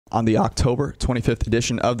on the October 25th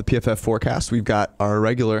edition of the PFF Forecast. We've got our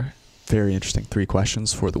regular, very interesting 3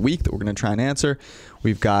 questions for the week that we're going to try and answer.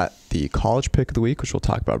 We've got the college pick of the week, which we'll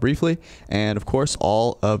talk about briefly, and of course,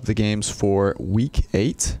 all of the games for Week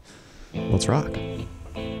 8. Let's rock.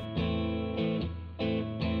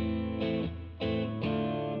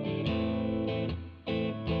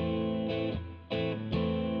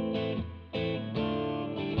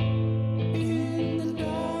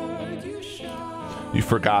 You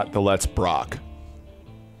forgot the Let's Brock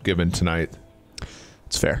given tonight.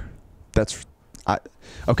 It's fair.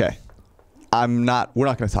 Okay. We're not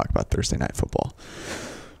going to talk about Thursday night football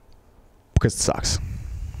because it sucks.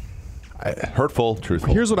 Hurtful,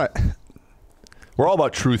 truthful. Here's what we're all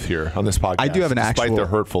about truth here on this podcast. I do have despite their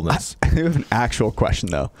hurtfulness. I do have an actual question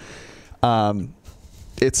though.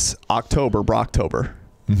 It's Brocktober,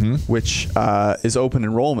 which is open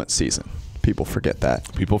enrollment season. People forget that.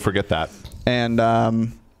 And I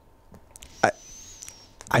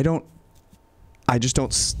just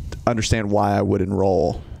don't understand why I would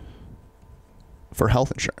enroll for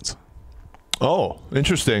health insurance. Oh,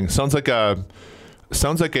 interesting. Sounds like a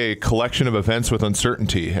collection of events with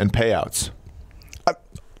uncertainty and payouts.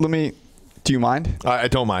 Do you mind? I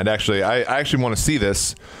don't mind, actually. I actually want to see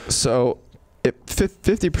this. So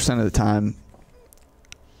 50% of the time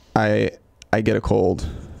I get a cold,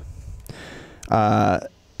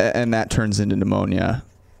 and that turns into pneumonia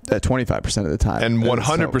 25% of the time. And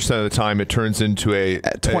 100% of the time it turns into a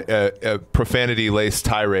profanity-laced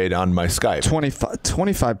tirade on my Skype.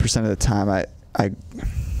 25% of the time I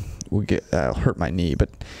will I'll hurt my knee, but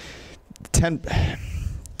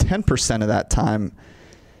 10% of that time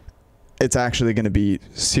it's actually going to be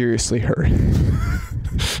seriously hurt.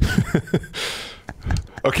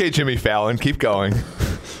 Okay, Jimmy Fallon, keep going.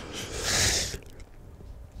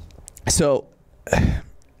 So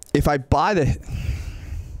if I buy the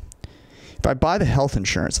health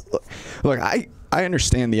insurance, look, I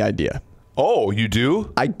understand the idea. Oh, you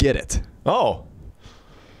do? I get it. Oh.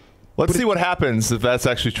 Let's see what happens if that's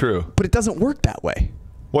actually true. But it doesn't work that way.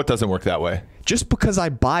 What doesn't work that way? Just because I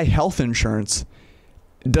buy health insurance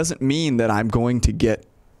doesn't mean that I'm going to get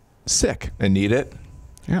sick. And need it?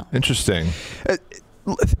 Yeah. Interesting.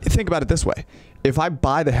 Think about it this way. If I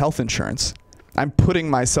buy the health insurance, I'm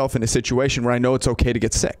putting myself in a situation where I know it's okay to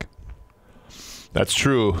get sick. That's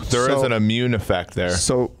true. There is an immune effect there.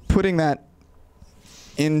 So putting that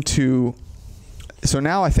into... So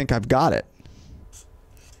now I think I've got it.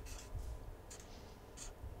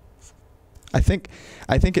 I think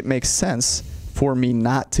it makes sense for me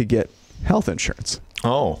not to get health insurance.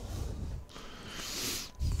 Oh.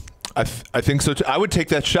 I think so too. I would take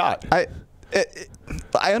that shot. I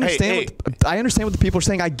understand. I understand what the people are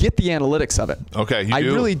saying. I get the analytics of it. Okay, you do? I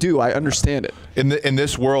really do. I understand it. In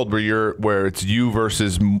this world where it's you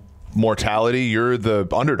versus mortality, you're the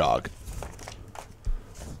underdog.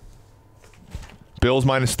 Bills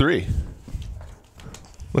 -3.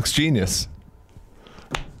 Looks genius.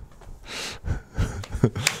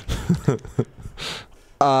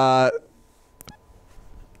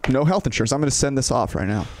 No health insurance. I'm going to send this off right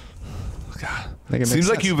now. God. Seems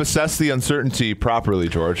like you've assessed the uncertainty properly,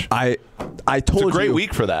 George. I told you. It's a great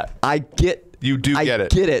week for that. I get it. I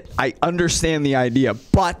get it. I understand the idea,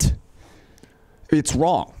 but it's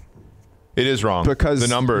wrong. It is wrong. Because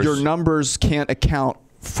your numbers can't account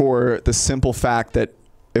for the simple fact that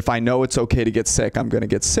if I know it's okay to get sick, I'm going to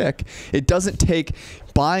get sick. It doesn't take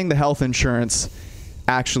buying the health insurance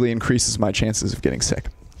actually increases my chances of getting sick.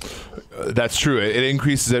 That's true. It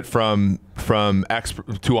increases it from X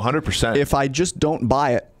to 100%. If I just don't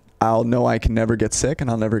buy it, I'll know I can never get sick, and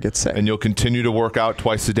I'll never get sick. And you'll continue to work out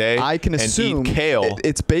twice a day. I can assume and eat kale.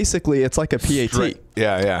 It's like a PAT.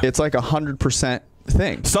 Yeah. It's like 100%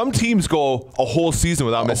 thing. Some teams go a whole season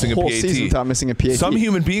without missing a PAT. Season without missing a PAT. Some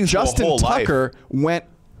human beings go a whole life. Justin Tucker went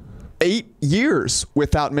 8 years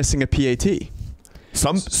without missing a PAT.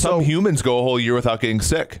 Some humans go a whole year without getting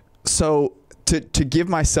sick. So to give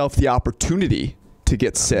myself the opportunity to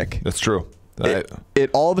get sick. That's true. It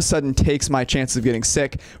all of a sudden takes my chances of getting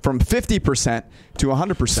sick from 50% to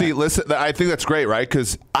 100%. See, listen, I think that's great, right?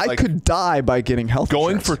 Because I could die by getting health insurance.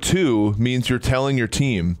 Going for 2 means you're telling your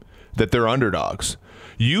team that they're underdogs.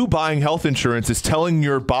 You buying health insurance is telling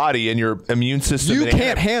your body and your immune system you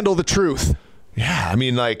can't handle the truth. Yeah, I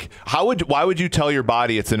mean, like, why would you tell your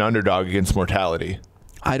body it's an underdog against mortality?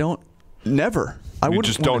 Never. I wouldn't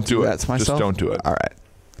just don't do that to myself. Just don't do it. All right.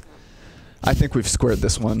 I think we've squared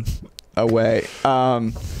this one away.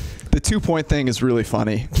 The 2-point thing is really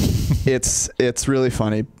funny. It's really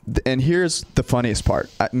funny. And here's the funniest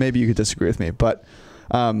part. Maybe you could disagree with me, but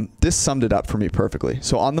this summed it up for me perfectly.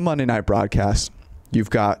 So on the Monday night broadcast, You've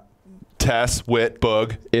got Tess, Witt,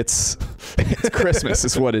 Boog. It's Christmas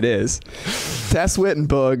is what it is. Tess, Witt, and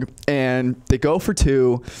Boog, and they go for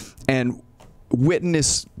 2, and Witten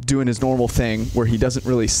is doing his normal thing where he doesn't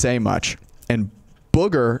really say much, and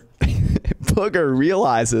Booger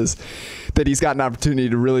realizes that he's got an opportunity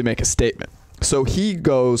to really make a statement. So he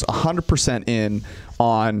goes 100% in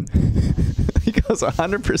on he goes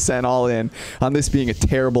 100% all in on this being a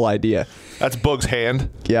terrible idea. That's Boog's hand.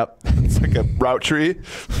 Yep. It's like a route tree.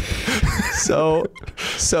 So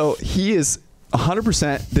he is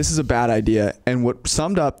 100%, this is a bad idea. And what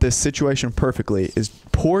summed up this situation perfectly is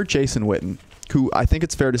poor Jason Witten, who I think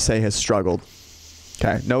it's fair to say has struggled.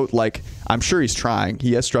 Okay. No, like, I'm sure he's trying.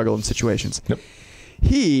 He has struggled in situations. Yep.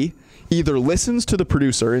 He either listens to the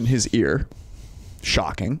producer in his ear,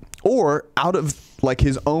 shocking, or out of like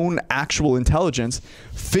his own actual intelligence,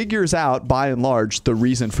 figures out by and large the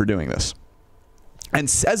reason for doing this and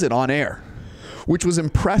says it on air, which was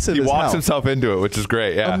impressive. He as walks hell. himself into it, which is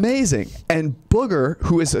great. Yeah. Amazing. And Booger,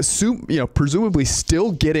 who is presumably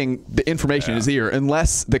still getting the information in his ear,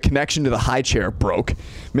 unless the connection to the high chair broke.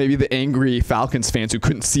 Maybe the angry Falcons fans who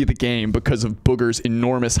couldn't see the game because of Booger's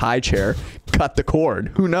enormous high chair cut the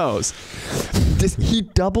cord. Who knows? He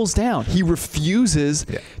doubles down. He refuses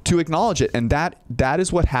to acknowledge it. And that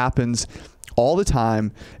is what happens all the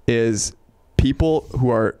time, is people who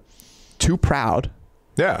are too proud.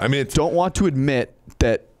 Yeah, I mean, don't want to admit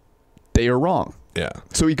that they are wrong. Yeah.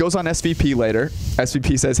 So he goes on SVP later.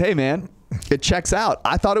 SVP says, "Hey man, it checks out.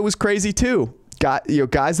 I thought it was crazy too.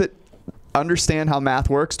 Guys that understand how math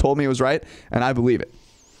works told me it was right, and I believe it."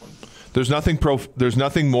 There's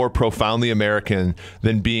nothing more profoundly American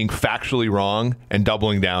than being factually wrong and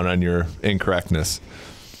doubling down on your incorrectness.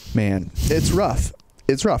 Man, it's rough.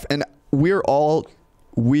 It's rough, and we are all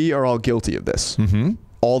guilty of this. Mm-hmm.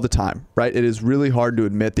 All the time, right? It is really hard to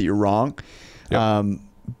admit that you're wrong,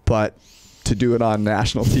 but to do it on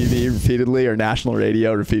national TV repeatedly or national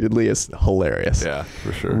radio repeatedly is hilarious. Yeah,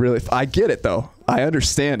 for sure. Really, I get it though. I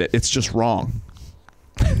understand it. It's just wrong.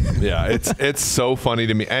 Yeah, it's so funny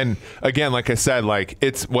to me. And again, like I said, like,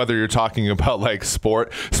 it's whether you're talking about like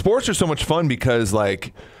sports are so much fun because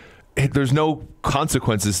like there's no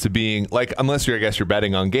consequences to being like, unless I guess you're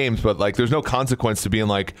betting on games, but like there's no consequence to being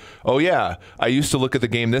like, oh yeah, I used to look at the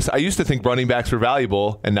game I used to think running backs were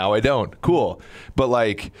valuable and now I don't. Cool. But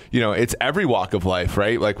like, it's every walk of life,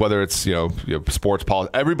 right? Like whether it's, sports,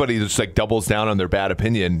 politics, everybody just like doubles down on their bad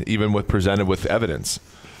opinion, even with presented with evidence.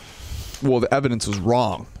 Well, the evidence was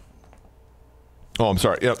wrong. Oh, I'm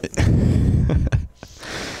sorry. Yep.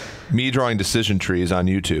 Me drawing decision trees on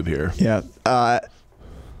YouTube here. Yeah.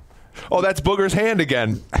 Oh, that's Booger's hand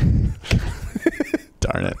again.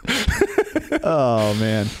 Darn it. Oh,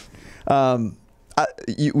 man.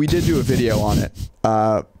 We did do a video on it.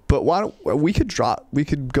 But why don't we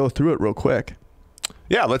could go through it real quick.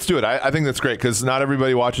 Yeah, let's do it. I think that's great because not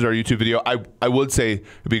everybody watches our YouTube video. I would say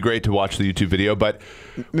it'd be great to watch the YouTube video, but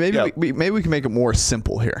maybe we can make it more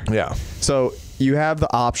simple here. Yeah. So you have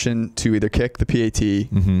the option to either kick the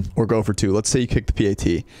PAT or go for 2. Let's say you kick the PAT.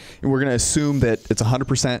 And we're going to assume that it's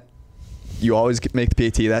 100%. You always make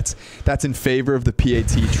the PAT. That's in favor of the PAT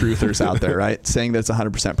truthers out there, right? Saying that it's a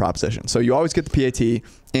 100% proposition. So you always get the PAT,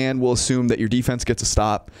 and we'll assume that your defense gets a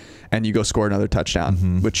stop and you go score another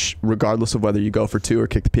touchdown, which regardless of whether you go for 2 or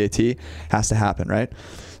kick the PAT has to happen, right?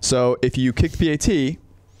 So if you kick the PAT,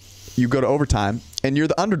 you go to overtime and you're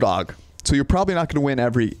the underdog. So you're probably not going to win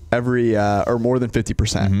every or more than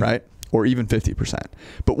 50%, right? Or even 50%.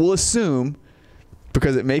 But we'll assume,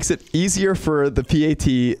 because it makes it easier for the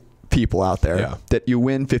PAT people out there, that you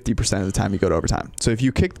win 50% of the time you go to overtime. So if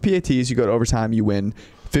you kick the PATs, you go to overtime, you win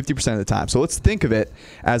 50% of the time. So let's think of it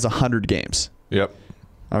as 100 games. Yep.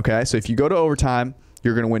 Okay, so if you go to overtime,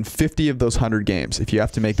 you're going to win 50 of those 100 games if you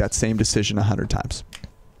have to make that same decision 100 times.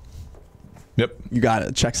 Yep. You got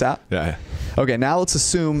it. Checks out? Yeah. Okay, now let's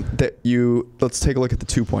assume that let's take a look at the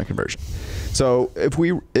 2-point conversion. So if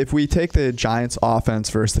we take the Giants offense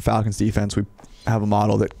versus the Falcons defense, we have a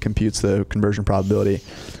model that computes the conversion probability.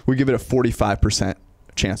 We give it a 45%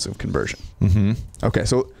 chance of conversion. Okay,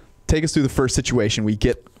 so take us through the first situation. We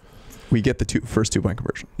get the first 2-point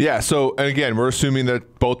conversion. Yeah. So, and again, we're assuming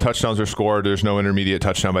that both touchdowns are scored. There's no intermediate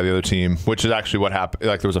touchdown by the other team, which is actually what happened.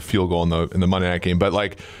 Like there was a field goal in the Monday night game, but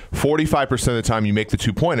like 45% of the time you make the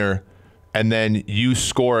 2-pointer and then you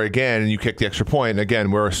score again and you kick the extra point. And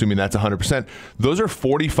again, we're assuming that's 100%. Those are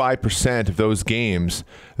 45% of those games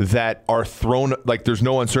that are thrown, like there's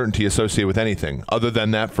no uncertainty associated with anything other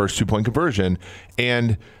than that first 2-point conversion.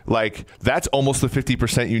 And like that's almost the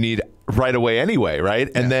 50% you need right away anyway, right?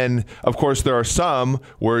 Yeah. And then of course there are some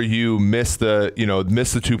where you miss the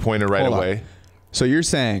 2-pointer right away. So you're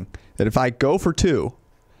saying that if I go for 2,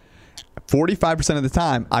 45% of the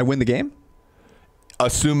time I win the game?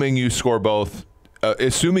 Assuming you score both.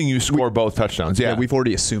 Both touchdowns. Yeah, we've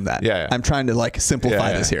already assumed that. Yeah. I'm trying to like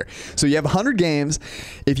simplify this here. So you have 100 games.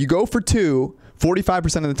 If you go for 2,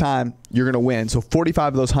 45% of the time you're going to win. So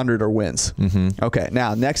 45 of those 100 are wins. Okay.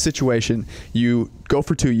 Now, next situation, you go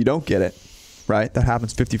for 2, you don't get it, right? That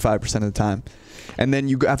happens 55% of the time. And then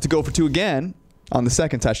you have to go for 2 again on the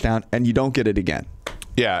second touchdown, and you don't get it again.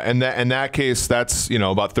 Yeah, and in that case, that's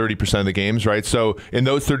about 30% of the games, right? So in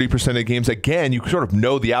those 30% of games, again, you sort of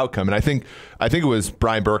know the outcome. And I think it was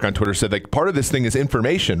Brian Burke on Twitter said, like, part of this thing is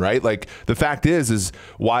information, right? Like, the fact is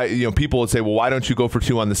why people would say, well, why don't you go for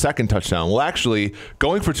 2 on the second touchdown? Well, actually,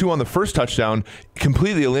 going for 2 on the first touchdown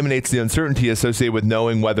completely eliminates the uncertainty associated with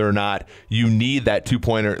knowing whether or not you need that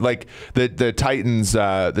 2-pointer. Like the Titans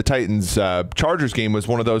Chargers game was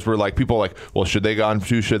one of those where like people are like, well, should they gone for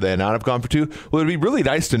 2? Should they not have gone for 2? Well, it'd be really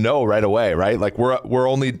nice to know right away, right? Like we're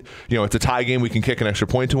only, it's a tie game, we can kick an extra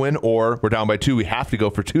point to win, or we're down by 2, we have to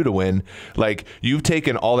go for 2 to win. Like, you've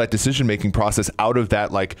taken all that decision making process out of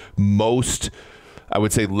that, like, most, I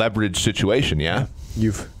would say, leveraged situation. Yeah,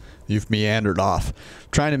 you've meandered off,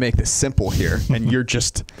 trying to make this simple here, and you're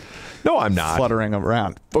just no, I'm not fluttering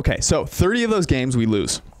around. Okay, so 30 of those games we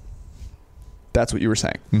lose. That's what you were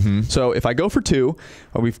saying. So if I go for 2,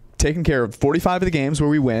 we've taken care of 45 of the games where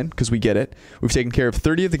we win because we get it. We've taken care of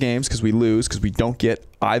 30 of the games because we lose because we don't get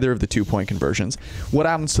either of the 2-point conversions. What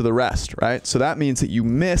happens to the rest, right? So that means that you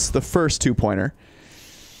miss the first 2-pointer,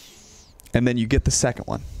 and then you get the second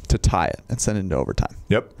one to tie it and send it into overtime.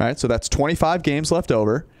 Yep. All right, so that's 25 games left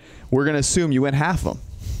over. We're going to assume you win half of them.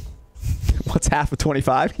 What's half of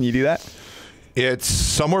 25? Can you do that? It's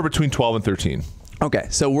somewhere between 12 and 13. Okay,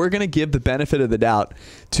 so we're going to give the benefit of the doubt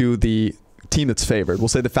to the team that's favored. We'll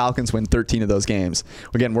say the Falcons win 13 of those games.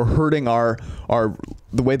 Again, we're hurting the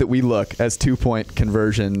way that we look as 2-point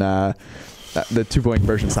conversion, the 2-point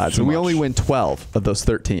conversion side. So we only win 12 of those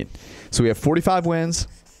 13. So we have 45 wins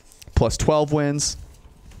plus 12 wins,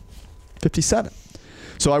 57.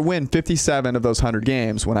 So I win 57 of those 100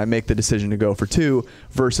 games when I make the decision to go for 2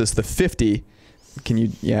 versus the 50. Can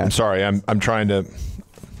you? Yeah. I'm sorry. I'm trying to.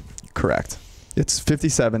 Correct. It's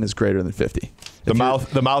 57 is greater than 50. The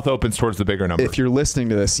mouth opens towards the bigger number. If you're listening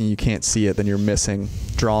to this and you can't see it, then you're missing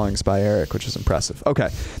drawings by Eric, which is impressive. Okay,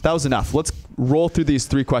 that was enough. Let's roll through these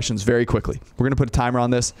 3 questions very quickly. We're going to put a timer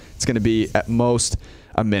on this. It's going to be at most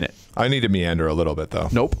a minute. I need to meander a little bit, though.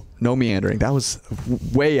 Nope. No meandering. That was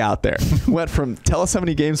way out there. Went from tell us how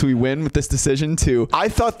many games we win with this decision to I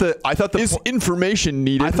thought the is information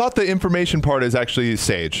needed. I thought the information part is actually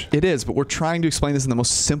sage. It is, but we're trying to explain this in the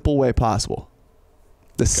most simple way possible.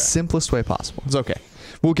 The simplest way possible. It's okay.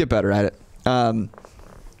 We'll get better at it.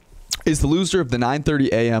 Is the loser of the 9:30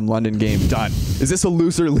 a.m. London game done? Is this a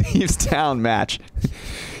loser leaves town match?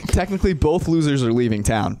 Technically, both losers are leaving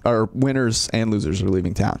town, or winners and losers are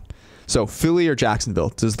leaving town. So Philly or Jacksonville,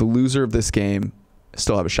 does the loser of this game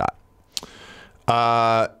still have a shot?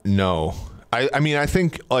 No. I mean, I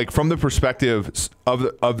think, like, from the perspective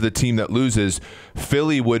of the team that loses,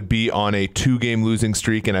 Philly would be on a 2-game losing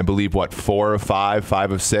streak, and I believe, 4 of 5,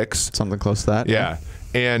 5 of 6. Something close to that. Yeah.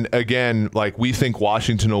 And again, like, we think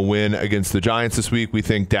Washington will win against the Giants this week. We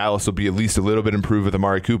think Dallas will be at least a little bit improved with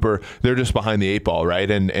Amari Cooper. They're just behind the 8 ball,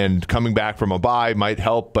 right? And coming back from a bye might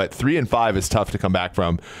help, but 3-5 is tough to come back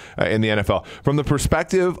from in the NFL. From the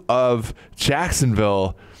perspective of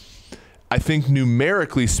Jacksonville, I think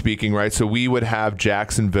numerically speaking, right, so we would have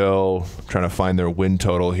Jacksonville, I'm trying to find their win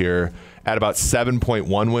total here, at about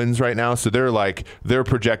 7.1 wins right now. So they're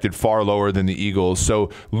projected far lower than the Eagles.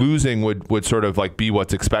 So losing would sort of like be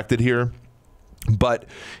what's expected here. But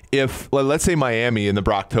if, let's say Miami in the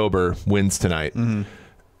Brocktober wins tonight,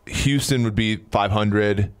 Houston would be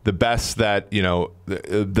 500. The best that,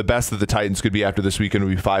 the best that the Titans could be after this weekend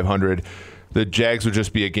would be 500. The Jags would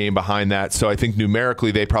just be a game behind that. So I think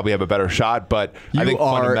numerically they probably have a better shot, but I think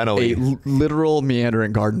fundamentally, you are a literal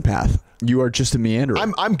meandering garden path. You are just a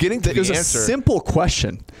meanderer. I'm getting to the answer. It was a simple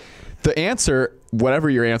question. The answer, whatever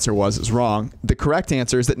your answer was, is wrong. The correct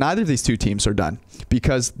answer is that neither of these 2 teams are done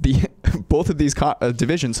because both of these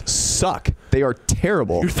divisions suck. They are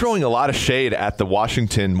terrible. You're throwing a lot of shade at the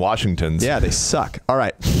Washingtons. Yeah, they suck. All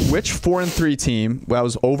right. Which 4-3 team, well, I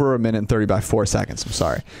was over 1 minute and 30 by 4 seconds. I'm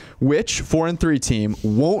sorry. Which 4-3 team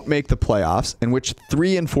won't make the playoffs and which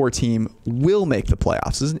 3-4 team will make the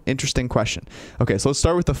playoffs? This is an interesting question. Okay, so let's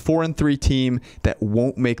start with the 4-3 team that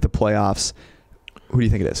won't make the playoffs. Who do you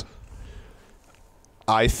think it is?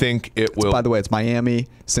 I think it will. By the way, it's Miami,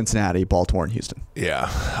 Cincinnati, Baltimore, and Houston. Yeah.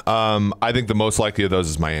 I think the most likely of those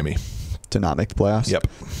is Miami. To not make the playoffs? Yep.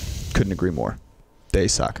 Couldn't agree more. They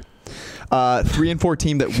suck. 3 and 4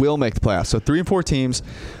 team that will make the playoffs. So 3 and 4 teams.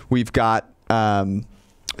 We've got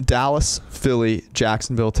Dallas, Philly,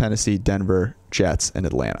 Jacksonville, Tennessee, Denver, Jets, and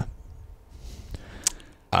Atlanta.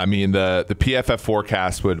 I mean, the PFF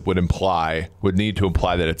forecast would need to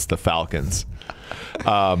imply that it's the Falcons.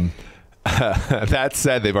 That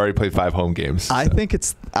said, they've already played 5 home games. So. I think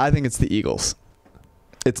it's the Eagles.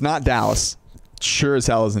 It's not Dallas. Sure as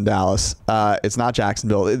hell isn't Dallas. It's not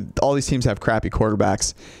Jacksonville. All these teams have crappy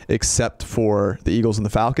quarterbacks except for the Eagles and the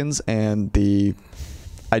Falcons, and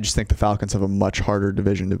I just think the Falcons have a much harder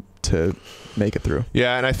division to make it through.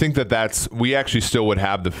 Yeah, and I think we actually still would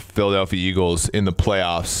have the Philadelphia Eagles in the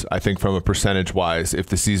playoffs, I think from a percentage-wise, if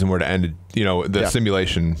the season were to end, the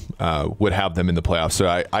simulation would have them in the playoffs.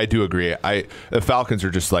 So I do agree. The Falcons are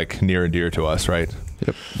just like near and dear to us, right?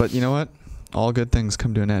 Yep. But you know what? All good things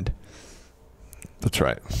come to an end. That's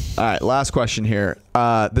right. All right, last question here.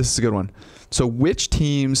 This is a good one. So which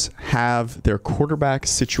teams have their quarterback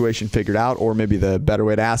situation figured out, or maybe the better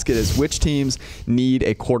way to ask it is which teams will need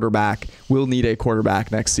a quarterback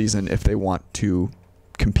next season if they want to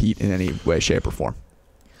compete in any way, shape, or form?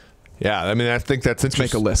 Yeah, I mean, I think that's interesting.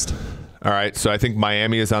 Let's make a list. All right, so I think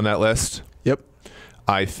Miami is on that list. Yep.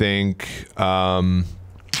 I think the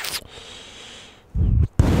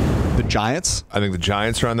Giants. I think the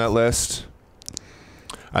Giants are on that list.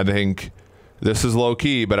 I think this is low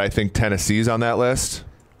key, but I think Tennessee's on that list.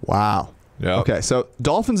 Wow. Yeah. Okay, so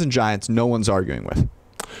Dolphins and Giants, no one's arguing with.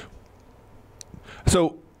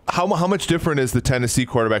 So how much different is the Tennessee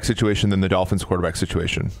quarterback situation than the Dolphins quarterback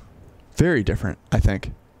situation? Very different, I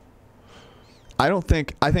think. I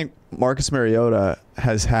think Marcus Mariota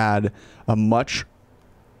has had a much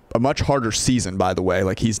harder season, by the way.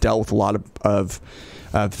 Like, he's dealt with a lot of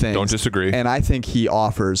things. Don't disagree. And I think he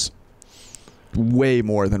offers way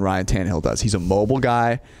more than Ryan Tannehill does. He's a mobile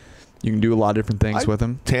guy. You can do a lot of different things with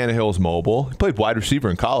him. Tannehill's mobile. He played wide receiver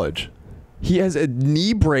in college. He has a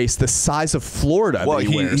knee brace the size of Florida. Well, that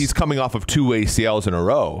he wears. He's coming off of 2 ACLs in a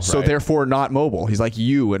row. So right? therefore not mobile. He's like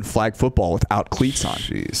you in flag football without cleats on.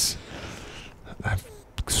 Jeez.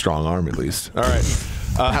 Strong arm, at least. All right.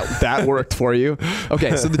 That worked for you.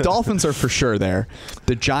 Okay, so the Dolphins are for sure there.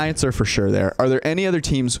 The Giants are for sure there. Are there any other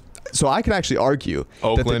teams? So I could actually argue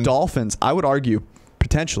that the Dolphins, I would argue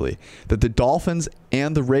potentially that the Dolphins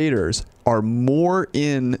and the Raiders are more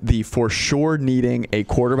in the for sure needing a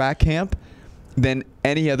quarterback camp than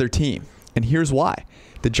any other team. And here's why.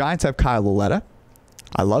 The Giants have Kyle Lauletta.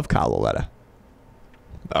 I love Kyle Lauletta.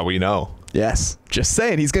 We know. Yes. Just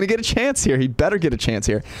saying. He's going to get a chance here. He better get a chance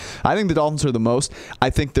here. I think the Dolphins are the most. I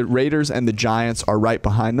think the Raiders and the Giants are right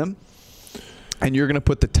behind them. And you're going to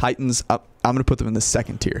put the Titans up. I'm going to put them in the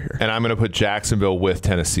second tier here. And I'm going to put Jacksonville with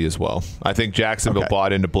Tennessee as well. I think Jacksonville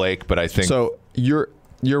bought into Blake, but I think... So you're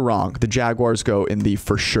wrong. The Jaguars go in the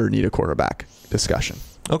for sure need a quarterback discussion.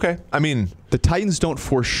 Okay. I mean... The Titans don't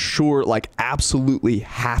for sure, like, absolutely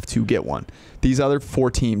have to get one. These other 4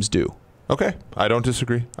 teams do. Okay. I don't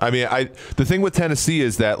disagree. I mean, the thing with Tennessee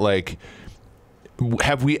is that, like...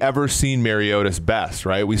 Have we ever seen Mariota's best,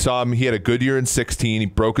 right? We saw him. He had a good year in 16. He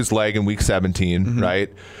broke his leg in week 17,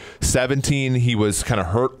 right? 17, he was kind of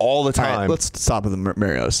hurt all the time. All right, let's stop with the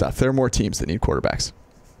Mariota stuff. There are more teams that need quarterbacks.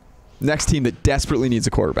 Next team that desperately needs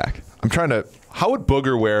a quarterback. I'm trying to... How would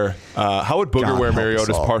Booger wear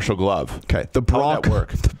Mariota's partial glove? Okay. The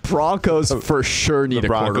Broncos for sure need a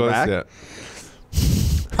quarterback. Yeah.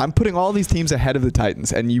 I'm putting all these teams ahead of the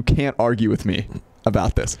Titans, and you can't argue with me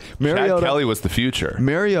about this. Chad Kelly was the future.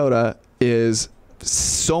 Mariota is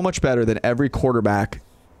so much better than every quarterback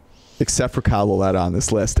except for Kyle Lauletta on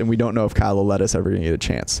this list, and we don't know if Kyle Lauletta is ever going to get a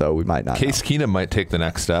chance, so we might not Case Keenum might take the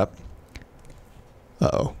next step.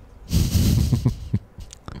 Uh-oh.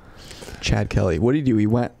 Chad Kelly. What did he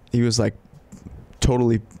do? He was like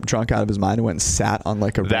totally drunk out of his mind and went and sat on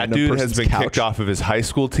like a random person's couch. That dude has been kicked off of his high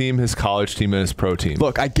school team, his college team, and his pro team.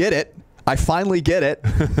 Look, I get it. I finally get it.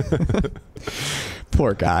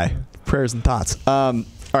 Poor guy. Prayers and thoughts. All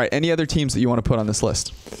right. Any other teams that you want to put on this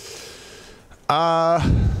list? I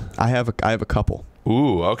have a couple.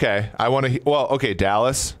 Ooh. Okay. I want to. Well. Okay.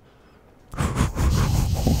 Dallas. All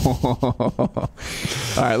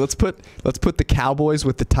right. Let's put the Cowboys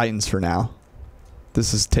with the Titans for now.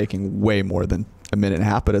 This is taking way more than a minute and a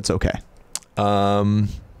half, but it's okay. I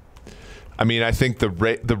mean, I think the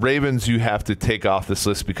Ravens you have to take off this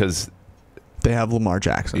list because they have Lamar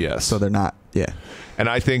Jackson. Yes. So they're not. Yeah. And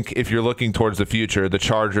I think if you're looking towards the future, the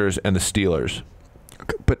Chargers and the Steelers.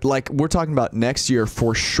 But like we're talking about next year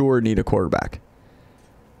for sure need a quarterback.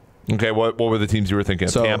 Okay. What were the teams you were thinking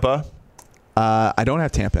of? So, Tampa? I don't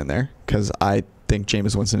have Tampa in there because I think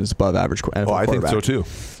Jameis Winston is above average NFL I think quarterback. so too.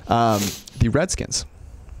 The Redskins.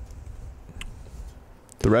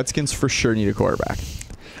 The Redskins for sure need a quarterback.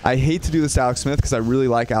 I hate to do this to Alex Smith because I really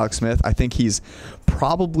like Alex Smith. I think he's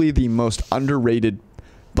probably the most underrated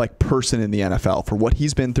person in the NFL for what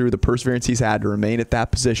he's been through, the perseverance he's had to remain at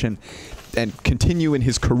that position and continue in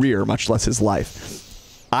his career, much less his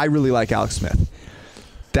life. I really like Alex Smith.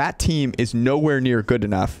 That team is nowhere near good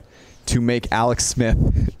enough to make Alex Smith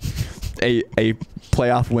a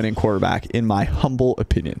playoff winning quarterback, in my humble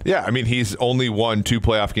opinion. Yeah, I mean, he's only won 2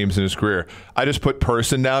 playoff games in his career. I just put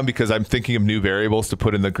person down because I'm thinking of new variables to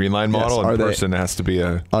put in the green line model, and person has to be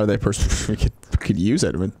a... Are they person? We could use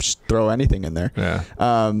it. I mean, just throw anything in there. Yeah.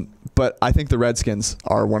 But I think the Redskins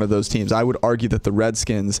are one of those teams. I would argue that the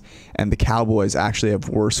Redskins and the Cowboys actually have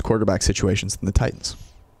worse quarterback situations than the Titans.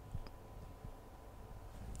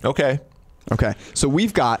 Okay. So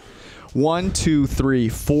we've got 1, 2, 3,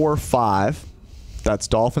 4, 5. That's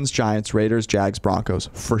Dolphins, Giants, Raiders, Jags, Broncos.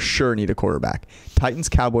 For sure need a quarterback. Titans,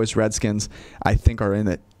 Cowboys, Redskins, I think are in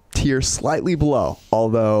the tier slightly below.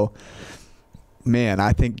 Although, man,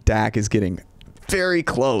 I think Dak is getting very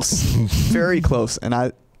close. Very close. And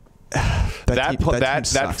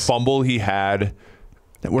that fumble he had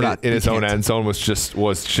in his own end zone was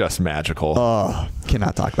just magical. Oh,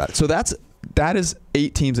 cannot talk about it. So that is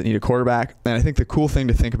 8 teams that need a quarterback. And I think the cool thing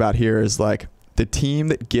to think about here is the team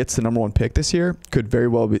that gets the number 1 pick this year could very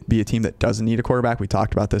well be a team that doesn't need a quarterback. We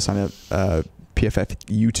talked about this on a PFF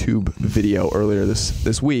YouTube video earlier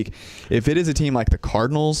this week. If it is a team like the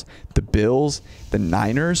Cardinals, the Bills, the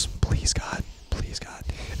Niners, please God.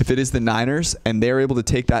 If it is the Niners and they're able to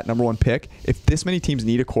take that number 1 pick, if this many teams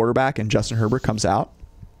need a quarterback and Justin Herbert comes out,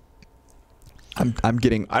 I'm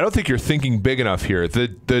getting... I don't think you're thinking big enough here.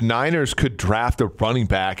 The Niners could draft a running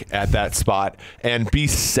back at that spot and be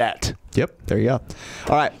set. Yep, there you go.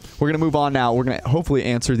 All right, we're going to move on now. We're going to hopefully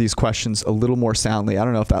answer these questions a little more soundly. I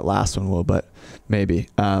don't know if that last one will, but maybe.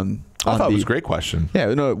 I thought it was a great question.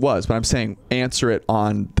 Yeah, no, it was, but I'm saying answer it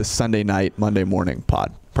on the Sunday night, Monday morning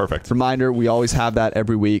pod. Perfect. Reminder, we always have that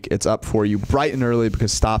every week. It's up for you bright and early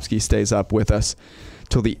because Stopsky stays up with us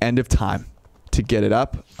till the end of time to get it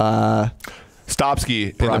up.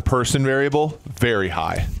 Stopsky in the person variable, very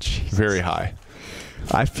high. Jesus. Very high.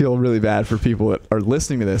 I feel really bad for people that are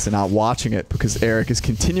listening to this and not watching it because Eric is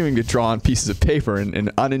continuing to draw on pieces of paper in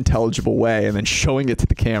an unintelligible way and then showing it to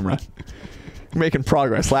the camera. You're making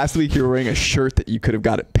progress. Last week you were wearing a shirt that you could have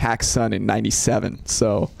got at PacSun in '97.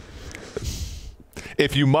 So,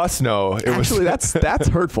 if you must know, that's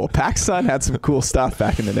hurtful. PacSun had some cool stuff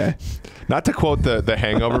back in the day. Not to quote the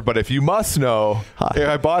Hangover, but if you must know,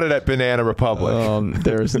 I bought it at Banana Republic.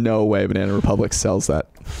 There's no way Banana Republic sells that.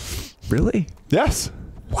 Really? Yes.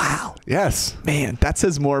 Wow. Yes. Man, that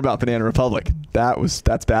says more about Banana Republic.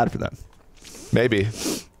 That's bad for them. Maybe.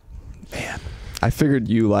 Man, I figured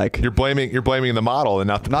you're blaming the model and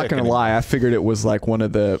not the. I'm not gonna lie. I figured it was like one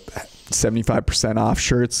of the 75% off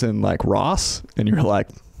shirts in Ross, and you're like,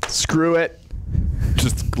 screw it.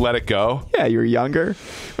 Just let it go. Yeah, you're younger.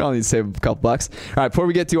 We all need to save a couple bucks. All right, before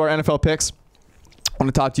we get to our NFL picks, I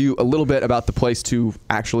want to talk to you a little bit about the place to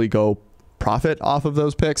actually go profit off of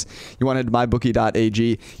those picks. You want to head to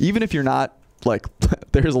mybookie.ag. Even if you're not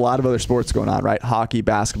there's a lot of other sports going on, right? Hockey,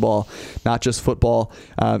 basketball, not just football.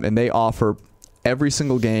 And they offer every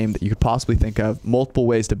single game that you could possibly think of, multiple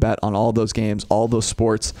ways to bet on all those games, all those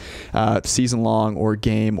sports, season long or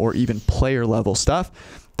game or even player level stuff.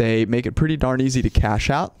 They make it pretty darn easy to cash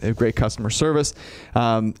out. They have great customer service,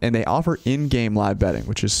 and they offer in-game live betting,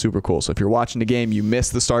 which is super cool. So if you're watching the game, you miss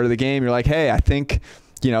the start of the game, you're like, hey, I think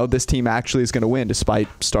this team actually is going to win despite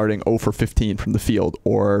starting 0 for 15 from the field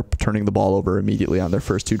or turning the ball over immediately on their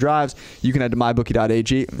first 2 drives. You can head to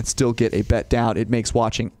mybookie.ag and still get a bet down. It makes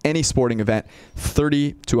watching any sporting event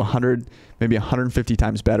 30 to 100, maybe 150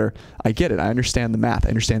 times better. I get it. I understand the math. I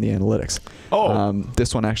understand the analytics.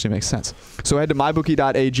 This one actually makes sense. So head to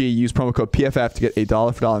mybookie.ag, use promo code PFF to get a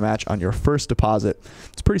 $1 for $1 match on your first deposit.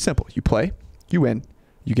 It's pretty simple. You play, you win,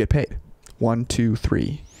 you get paid. 1, 2,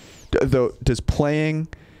 3. Does playing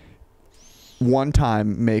one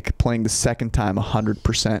time make playing the second time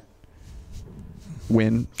 100%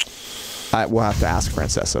 win? We'll have to ask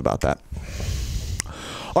Francesa about that.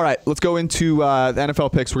 All right, let's go into the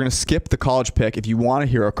NFL picks. We're going to skip the college pick. If you want to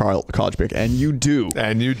hear a college pick, and you do,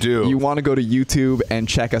 you want to go to YouTube and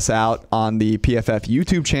check us out on the PFF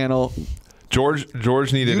YouTube channel.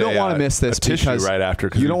 George needed you don't want to miss this because right after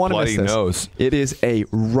you don't want to miss this. Nose. It is a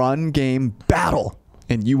run game battle,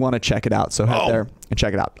 and you want to check it out. So head there and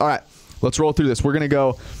check it out. All right, let's roll through this. We're going to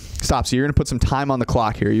go. Stop. So you're going to put some time on the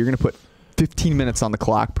clock here. You're going to put 15 minutes on the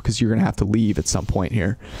clock because you're going to have to leave at some point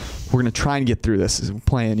here. We're going to try and get through this. We're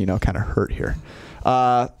playing, kind of hurt here.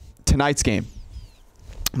 Tonight's game,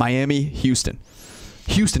 Miami, Houston.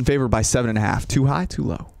 Houston favored by 7.5. Too high, too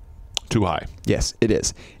low? Too high. Yes, it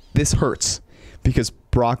is. This hurts because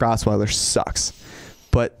Brock Osweiler sucks.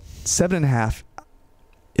 But 7.5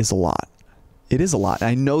 is a lot. It is a lot.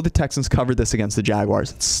 I know the Texans covered this against the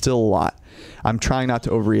Jaguars. It's still a lot. I'm trying not to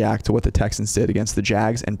overreact to what the Texans did against the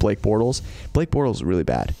Jags and Blake Bortles. Blake Bortles is really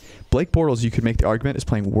bad. Blake Bortles, you could make the argument, is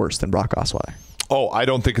playing worse than Brock Osweiler. Oh, I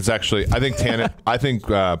don't think it's actually. I think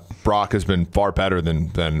Brock has been far better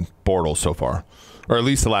than Bortles so far, or at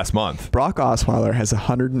least the last month. Brock Osweiler has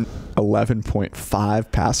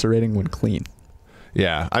 111.5 passer rating when clean.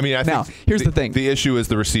 Yeah, I mean, I think here's the thing. The issue is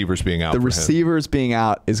the receivers being out. The receivers being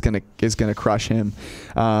out is gonna crush him.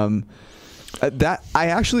 That I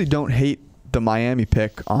actually don't hate the Miami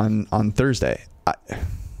pick on Thursday. I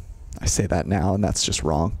say that now, and that's just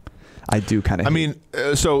wrong. I do kind of. I mean,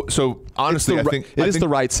 so honestly, I think it is the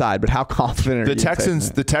right side. But how confident are you?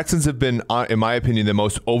 The Texans have been, in my opinion, the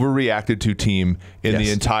most overreacted to team in the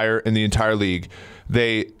entire league.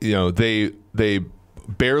 They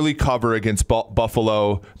barely cover against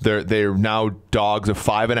Buffalo. They're now dogs of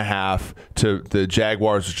 5.5 to the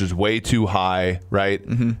Jaguars, which is way too high, right?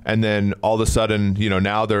 Mm-hmm. And then all of a sudden,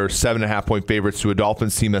 now they're 7.5 point favorites to a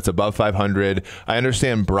Dolphins team that's above 500. I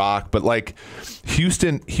understand Brock, but like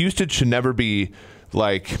Houston should never be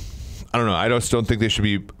like, I don't know. I just don't think they should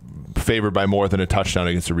be favored by more than a touchdown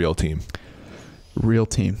against a real team. Real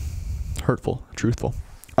team, hurtful, truthful.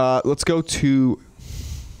 Let's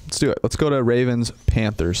do it. Let's go to Ravens,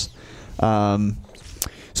 Panthers. So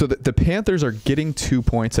the Panthers are getting 2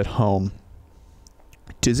 points at home.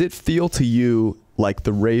 Does it feel to you like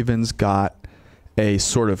the Ravens got a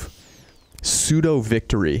sort of pseudo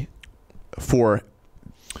victory for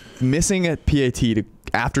missing a PAT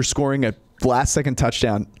after scoring a last-second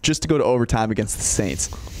touchdown just to go to overtime against the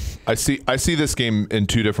Saints? I see this game in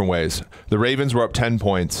two different ways. The Ravens were up 10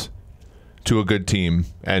 points to a good team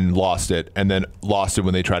and lost it, and then lost it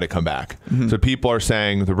when they try to come back. Mm-hmm. So people are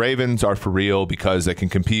saying the Ravens are for real because they can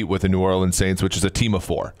compete with the New Orleans Saints, which is a team of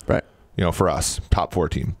 4. Right. For us, top 4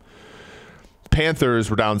 team. Panthers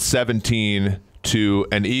were down 17 to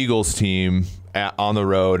an Eagles team on the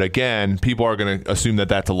road. Again, people are going to assume that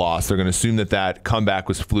that's a loss. They're going to assume that comeback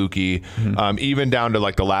was fluky. Mm-hmm. Even down to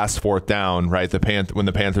like the last 4th down, right? When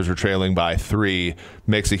the Panthers were trailing by 3,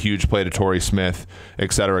 makes a huge play to Torrey Smith,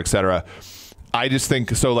 et cetera, et cetera. I just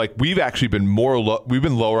think so. Like we've actually been we've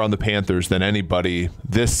been lower on the Panthers than anybody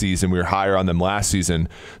this season. We were higher on them last season.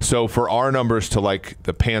 So for our numbers to like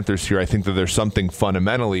the Panthers here, I think that there's something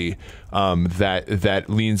fundamentally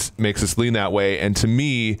that makes us lean that way. And to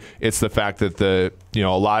me, it's the fact that a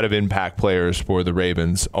lot of impact players for the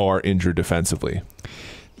Ravens are injured defensively.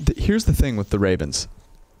 Here's the thing with the Ravens.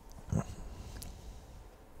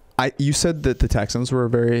 You said that the Texans were a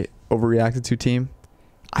very overreacted to team.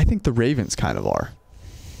 I think the Ravens kind of are.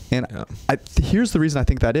 And yeah. Here's the reason I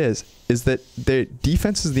think that is that the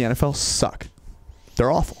defenses of the NFL suck. They're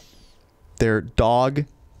awful. They're dog.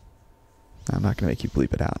 I'm not going to make you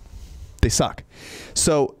bleep it out. They suck.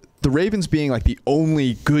 So the Ravens being like the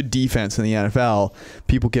only good defense in the NFL,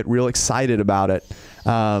 people get real excited about it.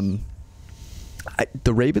 The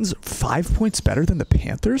Ravens 5 points better than the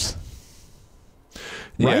Panthers?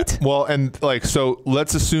 Right? Yeah. Well, and like, so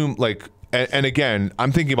let's assume like, and again,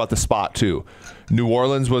 I'm thinking about the spot too. New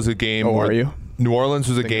Orleans was a game. New Orleans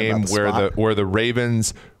was a game where the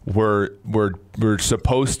Ravens were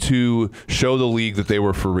supposed to show the league that they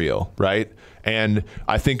were for real, right? And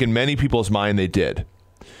I think in many people's mind they did.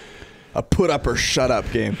 A put up or shut up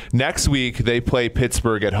game. Next week they play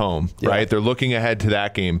Pittsburgh at home, right? They're looking ahead to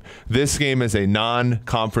that game. This game is a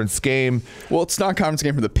non-conference game. Well, it's non-conference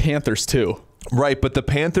game for the Panthers too. Right, but the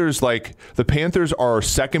Panthers are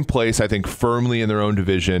second place, I think, firmly in their own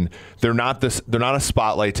division. They're not a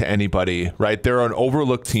spotlight to anybody, right? They're an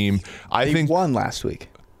overlooked team. They won last week.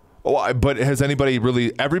 Oh, but has anybody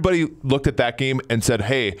really? Everybody looked at that game and said,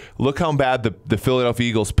 "Hey, look how bad the Philadelphia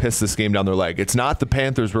Eagles pissed this game down their leg." It's not the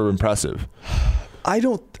Panthers were impressive. I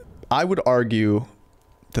would argue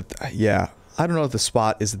that I don't know if the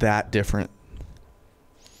spot is that different.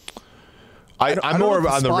 I'm more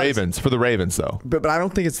on the Ravens, for the Ravens, though. But I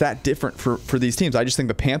don't think it's that different for these teams. I just think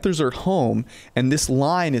the Panthers are home, and this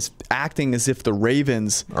line is acting as if the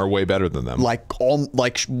Ravens are way better than them. Like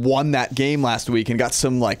won that game last week and got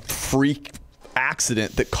some like freak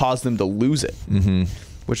accident that caused them to lose it,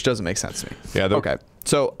 which doesn't make sense to me. Yeah. Okay.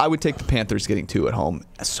 So I would take the Panthers getting 2 at home.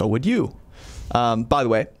 So would you. By the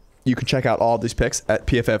way, you can check out all of these picks at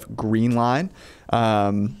PFF Green Line.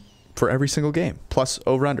 for every single game, plus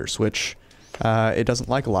over-unders, which it doesn't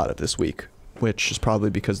like a lot of this week, which is probably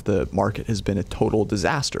because the market has been a total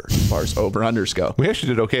disaster as far as over-unders go. We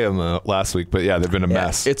actually did okay on the last week, but yeah, they've been a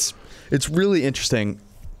mess. It's really interesting.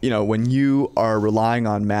 You know, when you are relying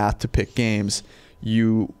on math to pick games,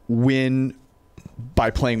 you win by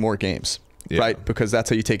playing more games. Yeah. Right? Because that's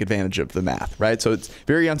how you take advantage of the math, right? So it's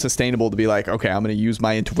very unsustainable to be like, okay, I'm going to use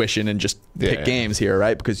my intuition and just pick games here,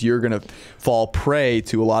 right? Because you're going to fall prey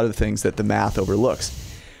to a lot of the things that the math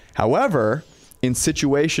overlooks. However, in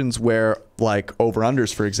situations where, like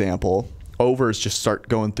over-unders, for example, overs just start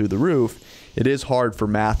going through the roof, it is hard for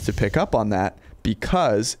math to pick up on that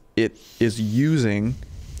because it is using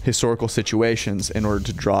historical situations in order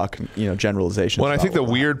to draw, generalizations. Well, I think the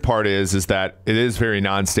weird part is that it is very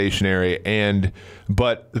non-stationary,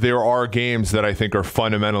 but there are games that I think are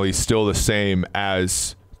fundamentally still the same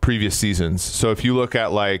as previous seasons. So if you look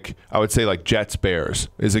at, like, I would say like Jets Bears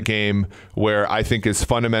is a game where I think is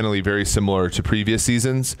fundamentally very similar to previous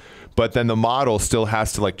seasons, but then the model still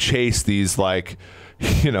has to like chase these like,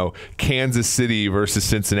 Kansas City versus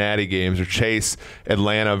Cincinnati games, or chase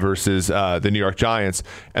Atlanta versus the New York Giants.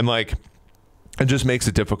 And like, it just makes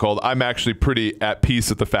it difficult. I'm actually pretty at peace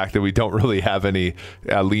with the fact that we don't really have any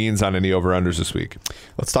leans on any over-unders this week.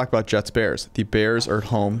 Let's talk about Jets Bears. The Bears are at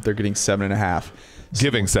home. They're getting 7.5.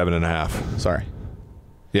 Giving 7.5. Sorry.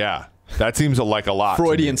 Yeah. That seems like a lot.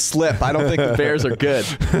 Freudian slip. I don't think the Bears are good.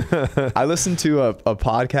 I listened to a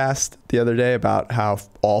podcast the other day about how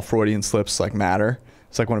all Freudian slips like matter.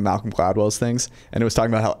 It's like one of Malcolm Gladwell's things. And it was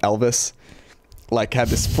talking about how Elvis like had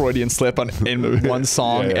this Freudian slip in one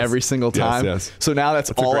song every single time. Yes. So now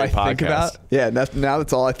that's all I think about. Yeah, now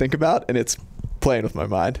that's all I think about, and it's playing with my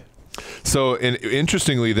mind. So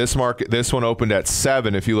interestingly, this one opened at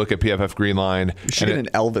 7. If you look at PFF Green Line, we should get an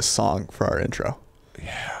Elvis song for our intro.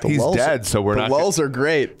 Yeah, he's dead, so we're not. The lulls are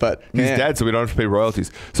great, but he's dead, so we don't have to pay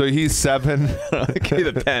royalties. So he's 7. Okay,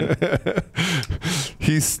 the 10.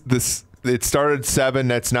 It started 7.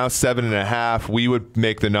 That's now 7.5. We would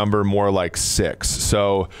make the number more like 6.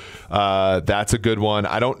 So that's a good one.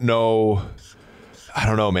 I don't know,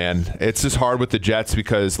 man. It's just hard with the Jets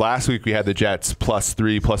because last week we had the Jets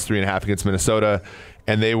 +3, +3.5 against Minnesota,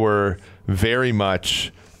 and they were very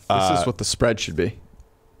much. This is what the spread should be.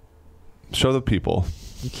 Show the people.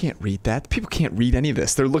 You can't read that. People can't read any of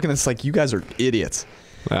this. They're looking at us like you guys are idiots.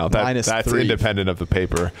 Well, that's -3. independent of the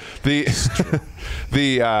paper. The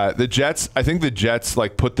Jets, I think the Jets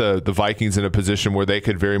like put the Vikings in a position where they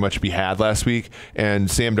could very much be had last week, and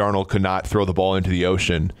Sam Darnold could not throw the ball into the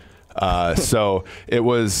ocean. So it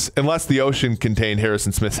was, unless the ocean contained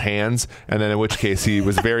Harrison Smith's hands, and then in which case he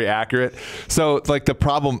was very accurate. So like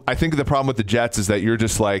I think the problem with the Jets is that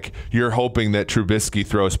you're hoping that Trubisky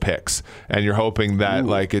throws picks, and you're hoping that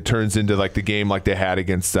like it turns into like the game like they had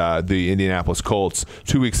against the Indianapolis Colts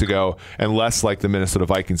 2 weeks ago, and less like the Minnesota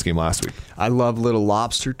Vikings game last week. I love Little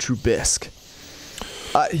Lobster Trubisky.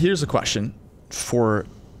 Here's a question for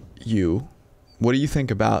you. What do you think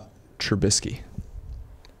about Trubisky?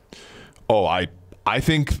 Oh, I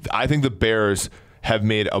think the Bears have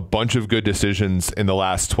made a bunch of good decisions in the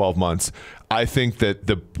last 12 months. I think that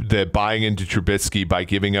the buying into Trubisky by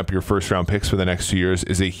giving up your first round picks for the next 2 years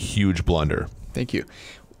is a huge blunder. Thank you.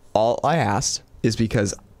 All I asked is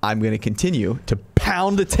because I'm going to continue to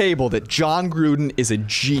pound the table that John Gruden is a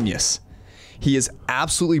genius. He is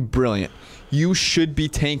absolutely brilliant. You should be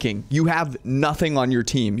tanking. You have nothing on your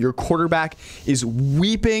team. Your quarterback is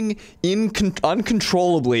weeping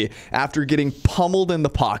uncontrollably after getting pummeled in the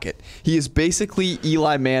pocket. He is basically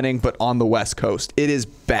Eli Manning, but on the West Coast. It is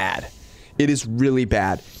bad. It is really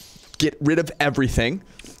bad. Get rid of everything.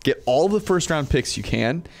 Get all the first-round picks you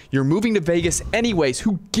can. You're moving to Vegas anyways.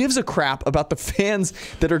 Who gives a crap about the fans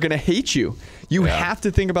that are going to hate you? You have to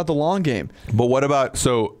think about the long game. But what about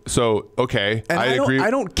okay? And I agree. I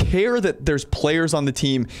don't care that there's players on the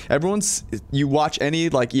team. You watch any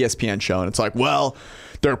like ESPN show, and it's like, well,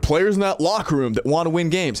 there are players in that locker room that want to win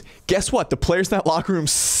games. Guess what? The players in that locker room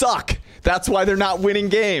suck. That's why they're not winning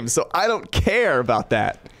games. So I don't care about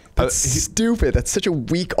that. That's stupid. That's such a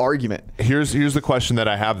weak argument. Here's the question that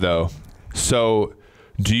I have though. So,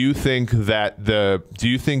 do you think that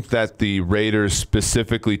the Raiders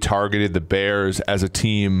specifically targeted the Bears as a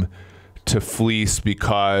team to fleece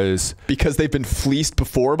because they've been fleeced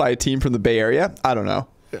before by a team from the Bay Area? I don't know.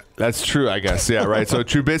 That's true, I guess. Yeah, right. So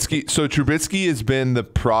Trubisky has been the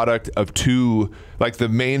product of two, like the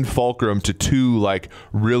main fulcrum to two like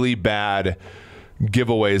really bad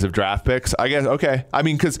giveaways of draft picks, I guess. Okay. I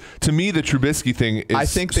mean, because to me, the Trubisky thing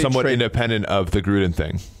is somewhat independent of the Gruden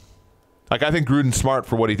thing. Like, I think Gruden's smart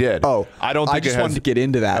for what he did. Oh, I don't think I just wanted to get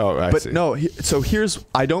into that. Oh, I but see. no, so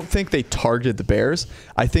I don't think they targeted the Bears.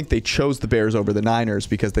 I think they chose the Bears over the Niners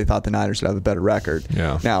because they thought the Niners would have a better record.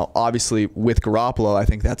 Yeah. Now, obviously, with Garoppolo, I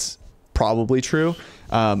think that's probably true.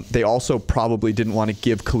 They also probably didn't want to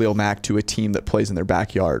give Khalil Mack to a team that plays in their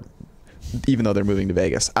backyard, even though they're moving to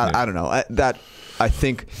Vegas. I don't know. That I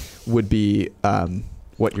think would be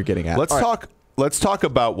what you're getting at. Let's talk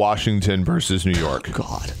about Washington versus New York.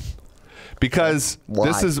 God. Because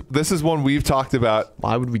Why? this is one we've talked about.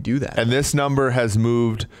 Why would we do that? And this number has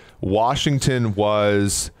moved. Washington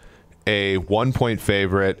was a 1-point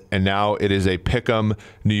favorite, and now it is a pick'em.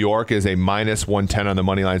 New York is a -110 on the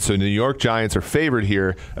money line. So New York Giants are favored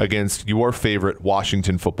here against your favorite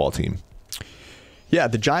Washington football team. Yeah,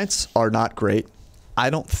 the Giants are not great. I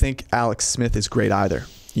don't think Alex Smith is great either.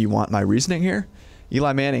 You want my reasoning here?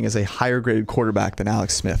 Eli Manning is a higher graded quarterback than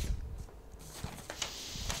Alex Smith.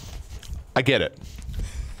 I get it.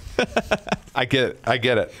 I get it. I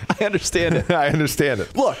get it. I understand it. I understand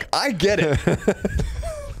it. Look, I get it.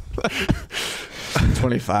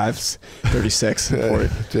 25, 36, 40,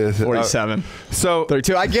 47, So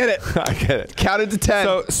 32. I get it. I get it. Counted to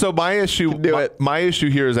 10. So my issue, my issue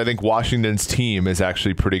here is I think Washington's team is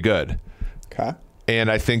actually pretty good. Okay. And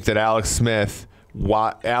I think that Alex Smith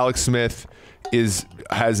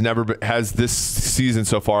has this season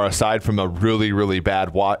so far, aside from a really, really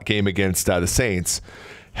bad game against the Saints,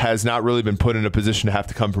 has not really been put in a position to have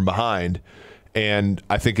to come from behind. And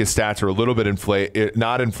I think his stats are a little bit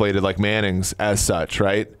not inflated like Manning's as such,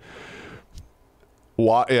 right?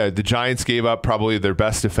 The Giants gave up probably their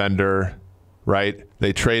best defender, right?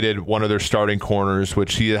 They traded one of their starting corners,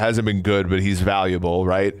 which he hasn't been good, but he's valuable,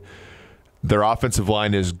 right? Their offensive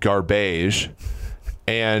line is garbage.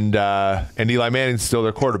 And Eli Manning's still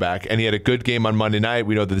their quarterback, and he had a good game on Monday night.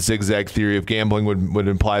 We know the zigzag theory of gambling would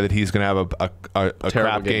imply that he's going to have a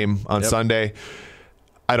crap game on Sunday.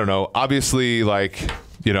 I don't know. Obviously,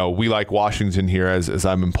 we like Washington here, as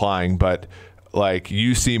I'm implying, but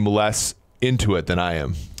you seem less into it than I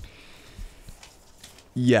am.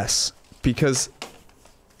 Yes, because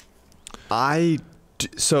I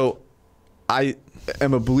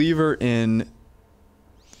am a believer in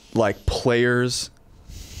players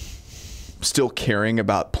still caring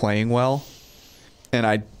about playing well. And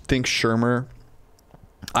I think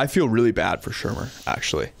I feel really bad for Shermer,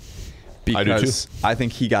 actually. Because I do too. I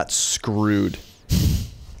think he got screwed.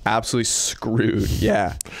 Absolutely screwed.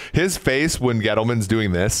 Yeah. His face when Gettleman's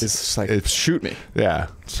doing this. It's like, shoot me. Yeah.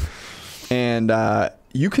 And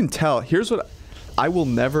you can tell. Here's what I will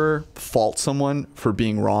never fault someone for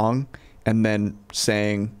being wrong and then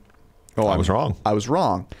saying, "Oh, I was wrong. I was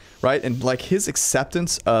wrong." Right? And his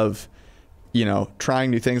acceptance of,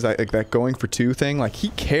 trying new things, like that going for two thing, he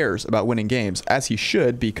cares about winning games, as he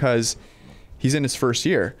should, because he's in his first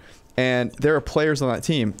year. And there are players on that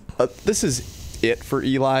team. This is it for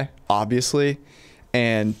Eli, obviously.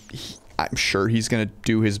 And I'm sure he's going to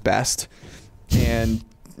do his best. And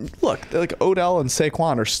look, Odell and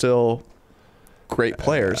Saquon are still great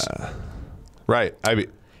players. Right.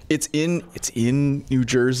 It's in New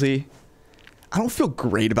Jersey. I don't feel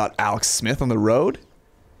great about Alex Smith on the road.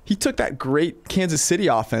 He took that great Kansas City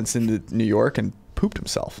offense into New York and pooped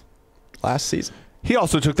himself last season. He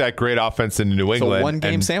also took that great offense into New England. So one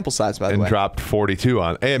game sample size, by the way. And dropped 42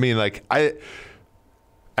 on. I mean,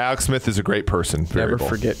 Alex Smith is a great person. Never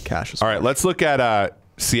forget Cassius. All right, let's look at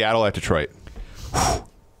Seattle at Detroit.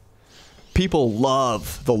 People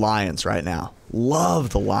love the Lions right now. Love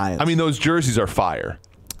the Lions. I mean, those jerseys are fire.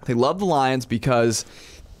 They love the Lions because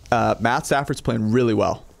Matt Stafford's playing really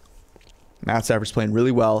well.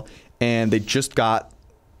 And they just got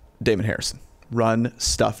Damon Harrison. Run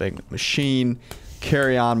stuffing machine.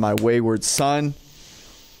 Carry on my wayward son.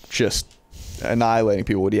 Just annihilating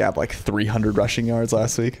people. Would he have 300 rushing yards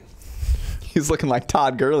last week? He's looking like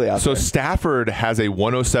Todd Gurley out there. So Stafford has a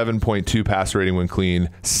 107.2 passer rating when clean.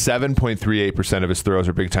 7.38% of his throws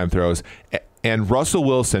are big-time throws. And Russell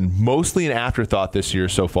Wilson, mostly an afterthought this year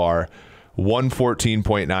so far,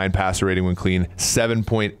 114.9 passer rating when clean.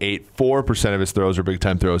 7.84% of his throws are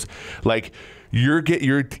big-time throws.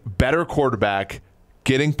 You're better quarterback,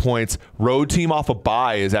 getting points. Road team off a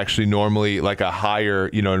bye is actually normally a higher,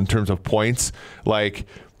 in terms of points.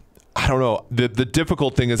 I don't know. The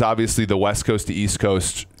difficult thing is obviously the West Coast to East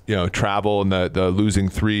Coast, travel and the losing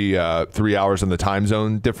 3 hours on the time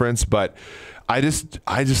zone difference. But I just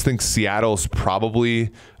think Seattle's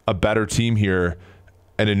probably a better team here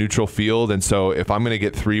in a neutral field. And so if I'm going to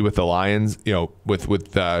get 3 with the Lions,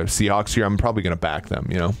 with Seahawks here, I'm probably going to back them,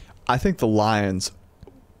 I think the Lions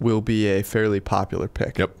will be a fairly popular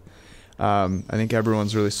pick. Yep. I think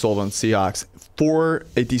everyone's really sold on Seahawks for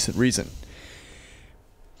a decent reason.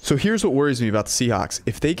 So here's what worries me about the Seahawks.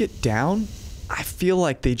 If they get down, I feel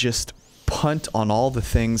like they just punt on all the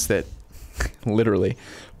things that literally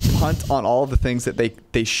punt on all the things that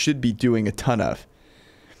they should be doing a ton of.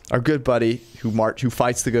 Our good buddy who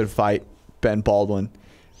fights the good fight, Ben Baldwin,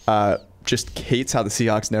 just hates how the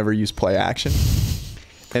Seahawks never use play action.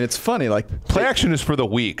 And it's funny, like play action is for the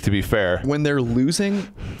weak, to be fair. When they're losing,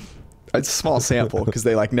 it's a small sample because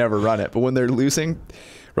they like never run it. But when they're losing,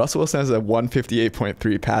 Russell Wilson has a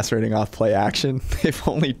 158.3 pass rating off play action. They've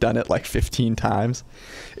only done it like 15 times.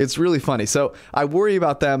 It's really funny. So I worry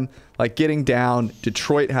about them like getting down.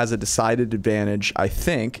 Detroit has a decided advantage, I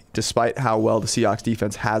think, despite how well the Seahawks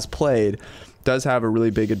defense has played, does have a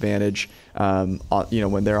really big advantage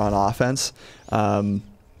when they're on offense. No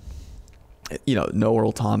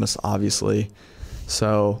Earl Thomas, obviously.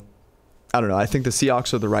 So I don't know. I think the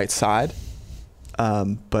Seahawks are the right side.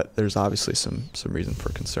 But there's obviously some reason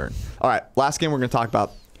for concern. All right, last game we're going to talk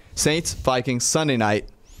about. Saints, Vikings, Sunday night.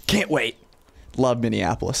 Can't wait. Love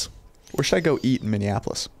Minneapolis. Where should I go eat in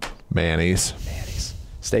Minneapolis? Manny's.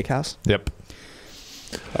 Steakhouse? Yep.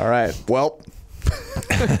 All right, well,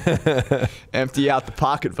 empty out the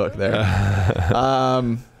pocketbook there. All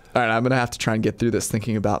right, I'm going to have to try and get through this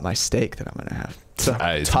thinking about my steak that I'm going to have. It's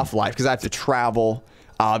a tough life because I have to travel.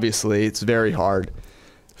 Obviously, it's very hard.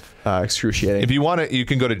 Excruciating. If you want to, you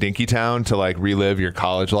can go to Dinkytown to like relive your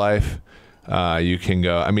college life. You can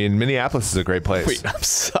go. I mean, Minneapolis is a great place. Wait,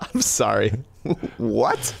 I'm sorry.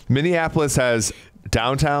 What? Minneapolis has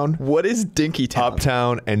downtown. What is Dinkytown?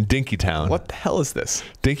 Uptown and Dinkytown. What the hell is this?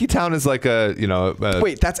 Dinkytown is like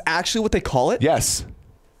Wait, that's actually what they call it? Yes.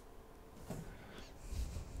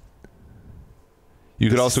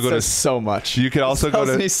 You could also go to so much. You could also go to.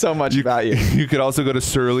 Tells me so much about you. You could also go to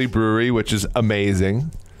Surly Brewery, which is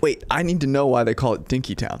amazing. Wait, I need to know why they call it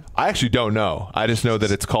Dinkytown. I actually don't know. I just know that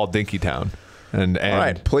it's called Dinkytown. And all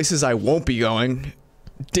right, places I won't be going.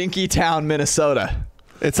 Dinkytown, Minnesota.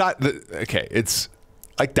 It's not okay. It's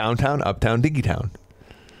like downtown, uptown, Dinkytown.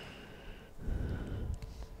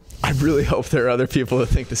 I really hope there are other people that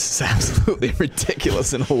think this is absolutely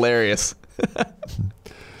ridiculous and hilarious.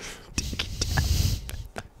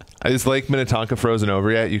 Is Lake Minnetonka frozen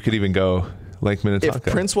over yet? You could even go Lake Minnetonka.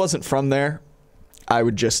 If Prince wasn't from there, I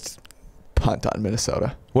would just punt on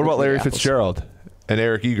Minnesota. What about Larry Fitzgerald and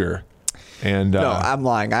Eric Eager? And no, I'm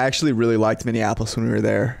lying. I actually really liked Minneapolis when we were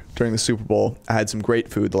there during the Super Bowl. I had some great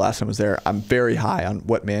food the last time I was there. I'm very high on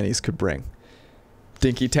what Manny's could bring.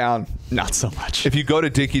 Dinkytown, not so much. If you go to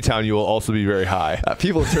Dinkytown, you will also be very high.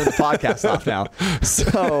 People have turned the podcast off now.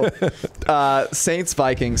 So, Saints,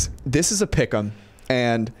 Vikings, this is a pick'em,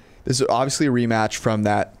 and this is obviously a rematch from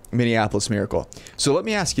that Minneapolis Miracle. So let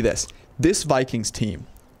me ask you this. This Vikings team,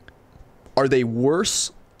 are they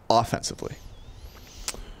worse offensively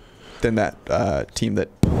than that team that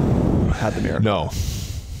had the Miracle?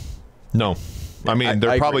 No. I mean,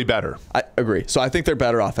 they're probably better. I agree. So I think they're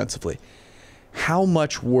better offensively. How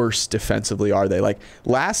much worse defensively are they? Like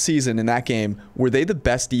last season in that game, were they the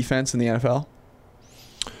best defense in the NFL?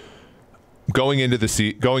 Going into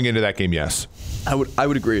that game, yes. I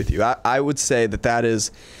would agree with you. I would say that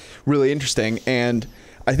is really interesting, and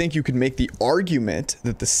I think you could make the argument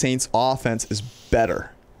that the Saints' offense is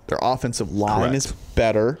better. Their offensive line is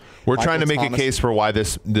better. We're trying to make a case for why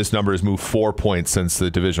this number has moved 4 points since the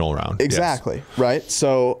divisional round. Exactly, yes. Right?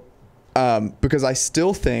 So, because I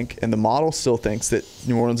still think, and the model still thinks, that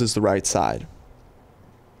New Orleans is the right side.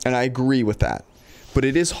 And I agree with that. But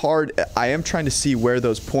it is hard. I am trying to see where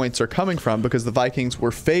those points are coming from because the Vikings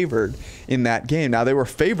were favored in that game. Now, they were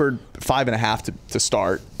favored 5.5 to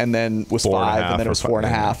start, and then was 5, and then it was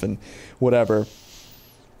 4.5, and whatever.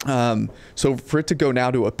 So for it to go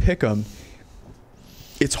now to a pick'em,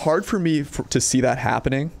 it's hard for me to see that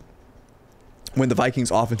happening when the Vikings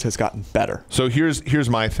offense has gotten better. So here's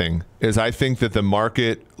my thing, is I think that the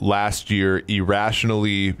market last year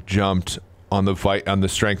irrationally jumped on the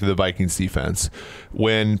strength of the Vikings defense.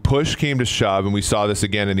 When push came to shove, and we saw this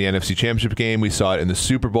again in the NFC Championship game, we saw it in the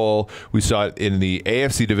Super Bowl, we saw it in the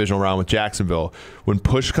AFC divisional round with Jacksonville. When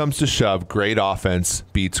push comes to shove, great offense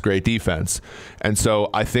beats great defense. And so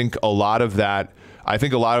I think a lot of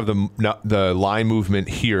the line movement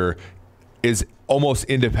here is almost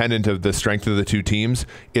independent of the strength of the two teams.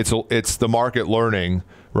 It's the market learning,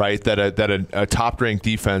 right, that a top-ranked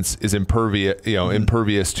defense is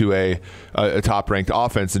impervious to a top-ranked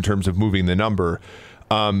offense in terms of moving the number.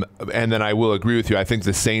 And then I will agree with you. I think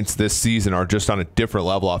the Saints this season are just on a different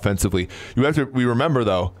level offensively. We remember,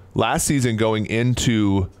 though, last season going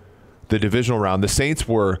into the divisional round, the Saints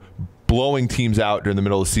were blowing teams out during the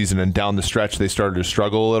middle of the season, and down the stretch they started to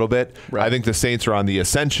struggle a little bit. Right. I think the Saints are on the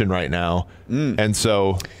ascension right now, and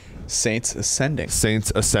so Saints ascending.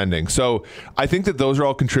 So I think that those are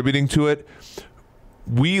all contributing to it.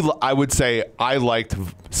 I would say I liked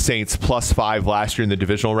Saints +5 last year in the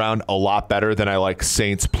divisional round a lot better than I like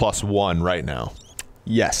Saints +1 right now.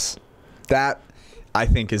 Yes. That, I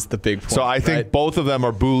think, is the big point. So I think both of them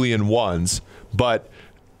are Boolean ones, but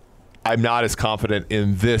I'm not as confident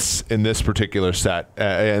in this particular set,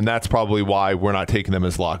 and that's probably why we're not taking them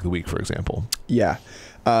as lock of the week, for example. Yeah.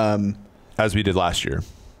 As we did last year.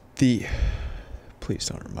 Please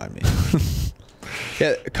don't remind me.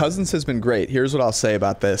 Yeah, Cousins has been great. Here's what I'll say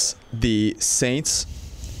about this. The Saints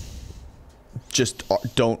just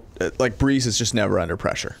don't, like, Breeze is just never under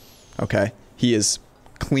pressure, okay? He is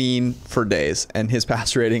clean for days, and his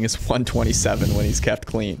pass rating is 127 when he's kept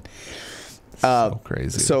clean. So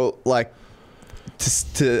crazy. So, like,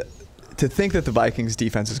 to think that the Vikings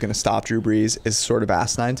defense is going to stop Drew Brees is sort of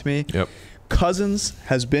asinine to me. Yep. Cousins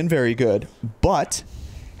has been very good, but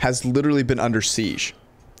has literally been under siege.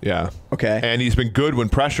 Yeah. Okay. And he's been good when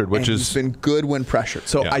pressured, He's been good when pressured.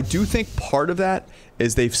 So yeah. I do think part of that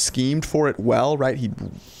is they've schemed for it well, right? He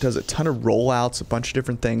does a ton of rollouts, a bunch of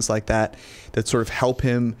different things like that sort of help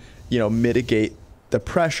him, mitigate the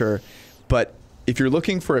pressure. But if you're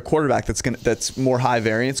looking for a quarterback that's more high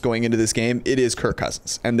variance going into this game, it is Kirk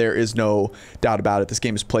Cousins, and there is no doubt about it. This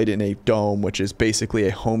game is played in a dome, which is basically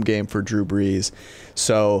a home game for Drew Brees.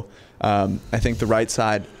 So I think the right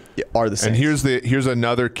side are the same. And here's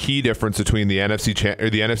another key difference between the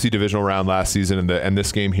NFC divisional round last season and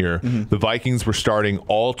this game here. Mm-hmm. The Vikings were starting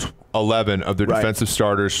all 11 of their defensive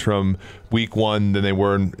starters from week 1 than they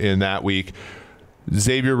were in that week.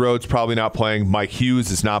 Xavier Rhodes probably not playing. Mike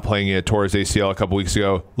Hughes is not playing. He had tore his ACL a couple weeks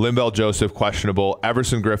ago. Linval Joseph questionable.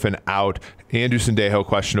 Everson Griffin out. Andrew Sendejo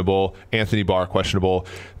questionable. Anthony Barr questionable.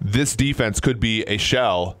 This defense could be a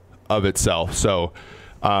shell of itself. So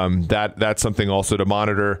that's something also to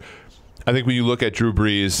monitor. I think when you look at Drew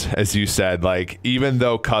Brees, as you said, like, even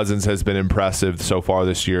though Cousins has been impressive so far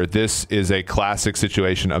this year, this is a classic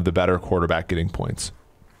situation of the better quarterback getting points.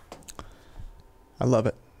 I love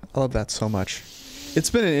it. I love that so much. It's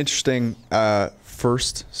been an interesting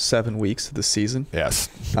first 7 weeks of the season. Yes,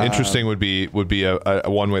 interesting would be a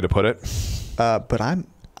one way to put it. But I'm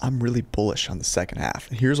really bullish on the second half.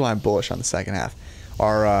 Here's why I'm bullish on the second half.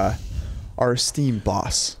 Our esteemed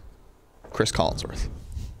boss, Chris Collinsworth,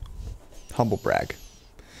 humble brag,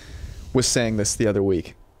 was saying this the other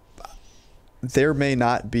week. There may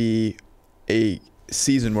not be a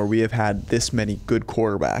season where we have had this many good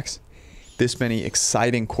quarterbacks, this many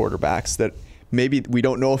exciting quarterbacks that maybe we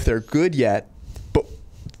don't know if they're good yet, but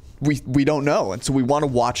we don't know. And so we want to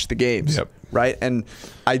watch the games, right? And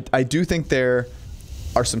I do think there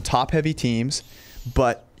are some top-heavy teams,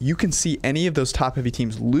 but you can see any of those top-heavy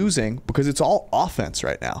teams losing because it's all offense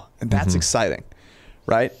right now, and that's exciting,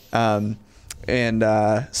 right? So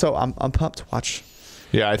I'm pumped to watch.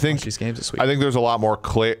 Yeah, I think these games this week. I think there's a lot more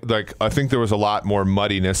I think there was a lot more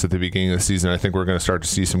muddiness at the beginning of the season. I think we're going to start to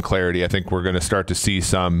see some clarity. I think we're going to start to see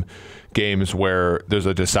some games where there's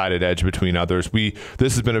a decided edge between others.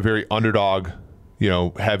 This has been a very underdog,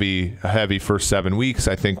 heavy first 7 weeks.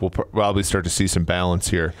 I think we'll probably start to see some balance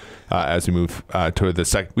here as we move toward the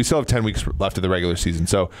second. We still have 10 weeks left of the regular season,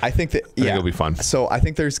 so I think it'll be fun. So I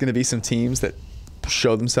think there's going to be some teams that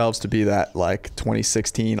show themselves to be that, like,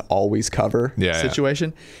 2016 always cover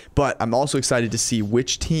situation. But I'm also excited to see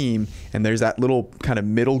which team, and there's that little kind of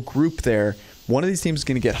middle group there. One of these teams is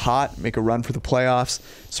going to get hot, make a run for the playoffs,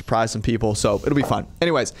 surprise some people. So it'll be fun.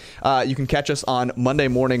 Anyways, you can catch us on Monday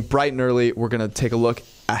morning, bright and early. We're going to take a look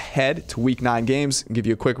ahead to Week 9 games and give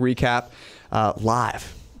you a quick recap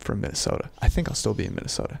live from Minnesota. I think I'll still be in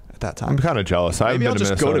Minnesota at that time. I'm kind of jealous. Maybe I'll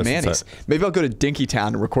just go to Manny's. Maybe I'll go to Dinkytown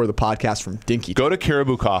and record the podcast from Dinkytown. Go to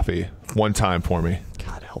Caribou Coffee one time for me.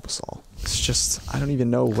 God help us all. It's just, I don't even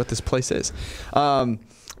know what this place is. And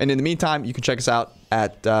in the meantime, you can check us out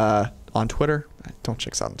at on Twitter. Don't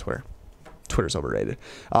check us out on Twitter. Twitter's overrated.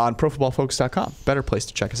 On ProFootballFocus.com. Better place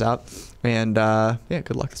to check us out. And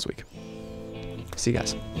good luck this week. See you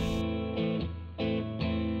guys.